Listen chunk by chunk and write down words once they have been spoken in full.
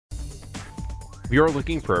If you're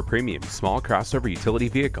looking for a premium small crossover utility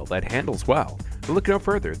vehicle that handles well, look no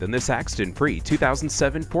further than this accident-free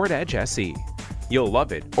 2007 Ford Edge SE. You'll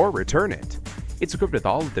love it or return it. It's equipped with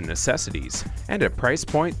all of the necessities and a price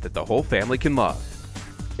point that the whole family can love.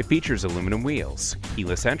 It features aluminum wheels,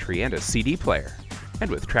 keyless entry, and a CD player.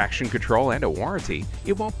 And with traction control and a warranty,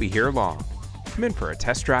 it won't be here long. Come in for a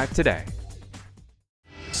test drive today.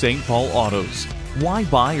 St. Paul Autos. Why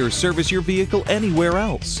buy or service your vehicle anywhere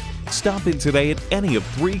else? Stop in today at any of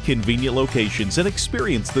 3 convenient locations and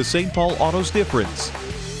experience the St. Paul Autos difference.